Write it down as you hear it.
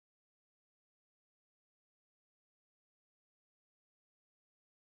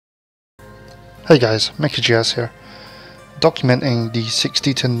Hey guys, MechaGS here, documenting the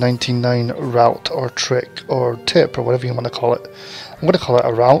 60 to 99 route or trick or tip or whatever you want to call it. I'm going to call it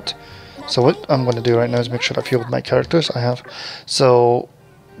a route. So what I'm going to do right now is make sure that I filled my characters I have. So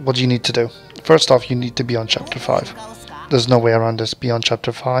what do you need to do? First off, you need to be on chapter 5. There's no way around this. Be on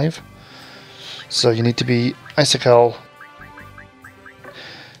chapter 5. So you need to be Icicle.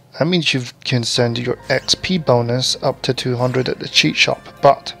 That means you can send your XP bonus up to 200 at the cheat shop,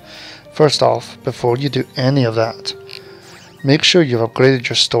 but first off, before you do any of that, make sure you've upgraded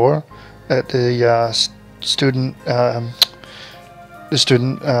your store at the student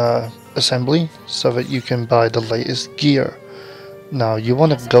assembly so that you can buy the latest gear. Now you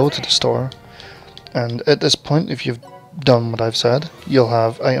want to go to the store, and at this point, if you've done what I've said, you'll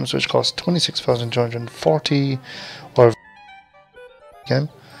have items which cost 26,240 or again,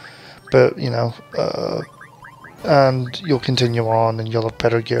 but you know. And you'll continue on and you'll have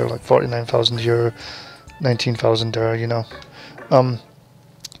better gear like 49,000 here, 19,000 there, you know.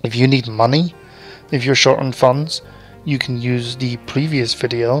 If you need money, if you're short on funds, you can use the previous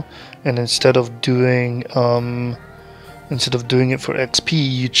video, and instead of doing it for XP,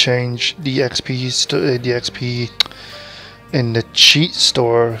 you change the XP in the cheat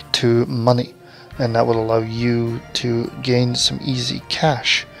store to money, and that will allow you to gain some easy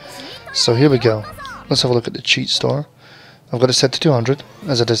cash. So here we go. Let's have a look at the cheat store. I've got it set to 200.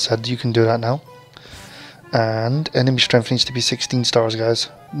 As I just said, you can do that now. And enemy strength needs to be 16 stars, guys.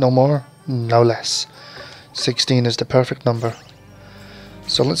 No more, no less. 16 is the perfect number.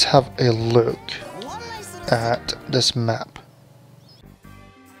 So let's have a look at this map.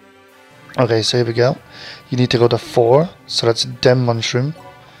 Okay, so here we go. You need to go to 4, so that's Dem Mushroom.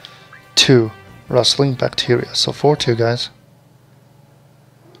 2, Rustling Bacteria. So 4-2, guys.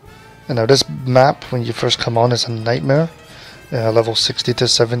 And now this map, when you first come on, is a nightmare. Level 60 to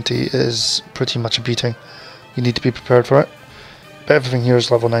 70 is pretty much a beating. You need to be prepared for it. But everything here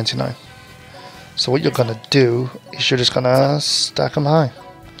is level 99. So what you're going to do is you're just going to stack them high.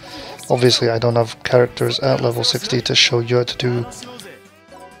 Obviously I don't have characters at level 60 to show you how to do.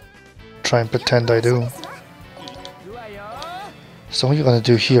 Try and pretend I do. So what you're going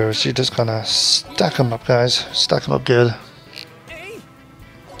to do here is you're just going to stack them up, guys. Stack them up good.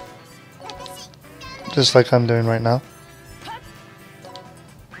 Just like I'm doing right now.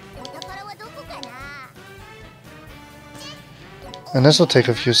 And this will take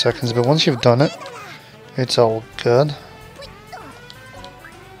a few seconds, but once you've done it, it's all good.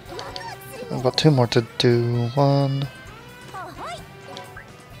 I've got 2 more to do. 1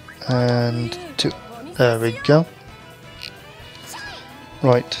 and 2. There we go.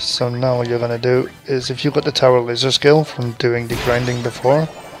 Right, so now what you're gonna do is, if you've got the tower laser skill from doing the grinding before,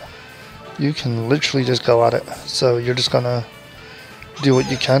 you can literally just go at it. So you're just gonna do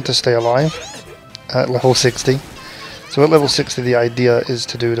what you can to stay alive at level 60. So at level 60 the idea is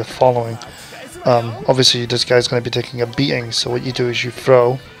to do the following. Obviously this guy's going to be taking a beating, so what you do is you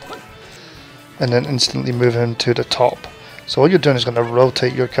throw and then instantly move him to the top. So what you're doing is going to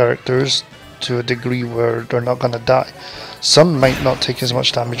rotate your characters to a degree where they're not going to die. Some might not take as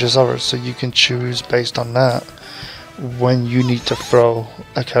much damage as others, so you can choose based on that when you need to throw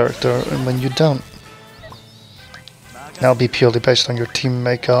a character and when you don't. That'll be purely based on your team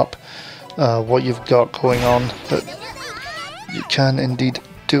makeup, what you've got going on, but you can indeed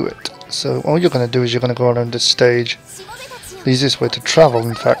do it. So all you're going to do is you're going to go around this stage. The easiest way to travel,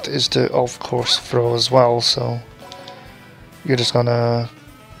 in fact, is to of course throw as well, so you're just going to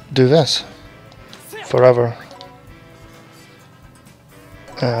do this forever.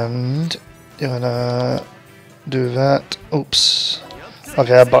 And you're going to do that. Oops.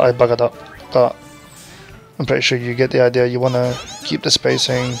 Okay, I buggered up, but I'm pretty sure you get the idea. You want to keep the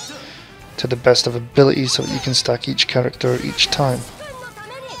spacing to the best of ability so that you can stack each character each time.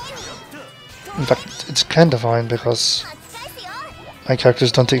 In fact, it's kind of fine because my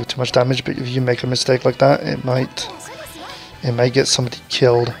characters don't take too much damage, but if you make a mistake like that, it might get somebody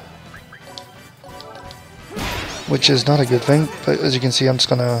killed, which is not a good thing. But as you can see, I'm just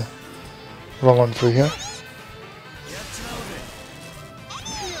gonna roll on through here.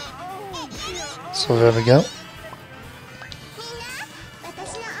 So there we go.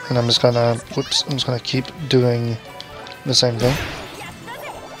 And I'm just gonna, whoops, I'm just gonna keep doing the same thing.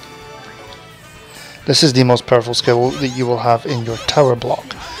 This is the most powerful skill that you will have in your tower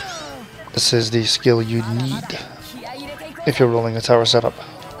block. This is the skill you need if you're rolling a tower setup.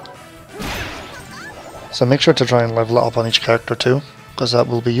 So make sure to try and level it up on each character too, because that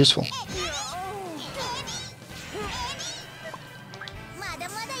will be useful.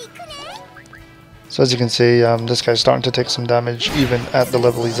 So as you can see, this guy's starting to take some damage even at the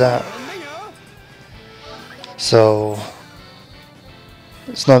level he's at. So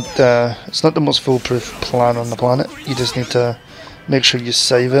it's not the most foolproof plan on the planet. You just need to make sure you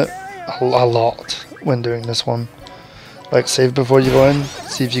save it a lot when doing this one. Like, save before you go in,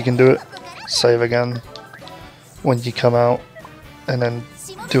 see if you can do it, save again when you come out, and then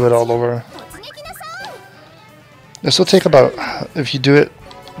do it all over. This will take about, if you do it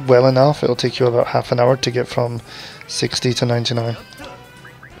well enough, it'll take you about half an hour to get from 60 to 99.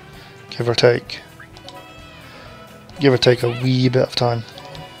 Give or take. Give or take a wee bit of time.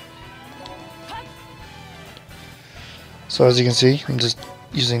 So as you can see, I'm just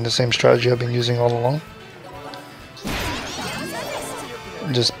using the same strategy I've been using all along.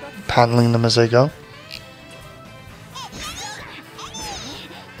 I'm just handling them as they go.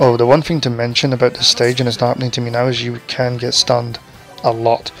 Oh, the one thing to mention about this stage, and it's not happening to me now, is you can get stunned a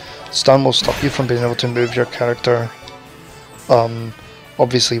lot. Stun will stop you from being able to move your character,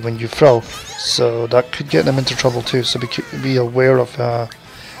 obviously when you throw, so that could get them into trouble too, so be aware of that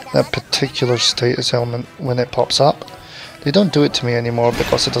particular status element when it pops up. They don't do it to me anymore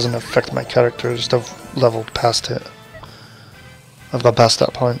because it doesn't affect my characters. They've leveled past it. I've got past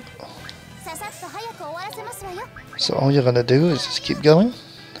that point. So all you're gonna do is just keep going.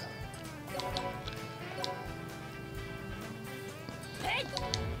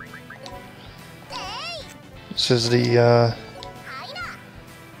 This is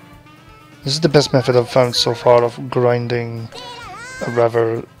the best method I've found so far of grinding, a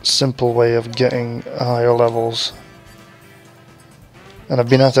rather simple way of getting higher levels. And I've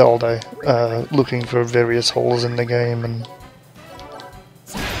been at it all day, looking for various holes in the game, and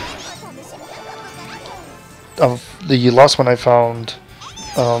the last one I found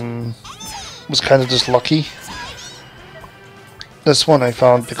was kind of just lucky. This one I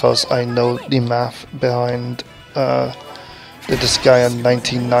found because I know the math behind the Disgaea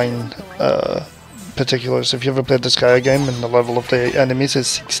 99 particulars. If you ever played Disgaea game and the level of the enemies is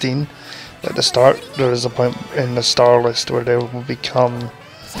 16 at the start, there is a point in the star list where they will become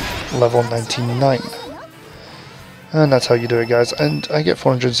level 99. And that's how you do it, guys. And I get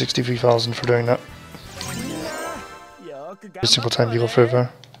 463,000 for doing that. Every single time you go through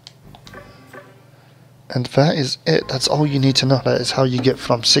there. And that is it. That's all you need to know. That is how you get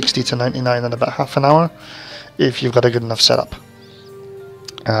from 60 to 99 in about half an hour, if you've got a good enough setup.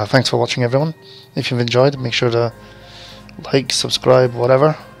 Thanks for watching, everyone. If you've enjoyed, make sure to like, subscribe,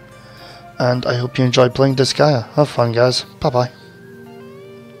 whatever. And I hope you enjoyed playing Disgaea. Have fun, guys. Bye bye.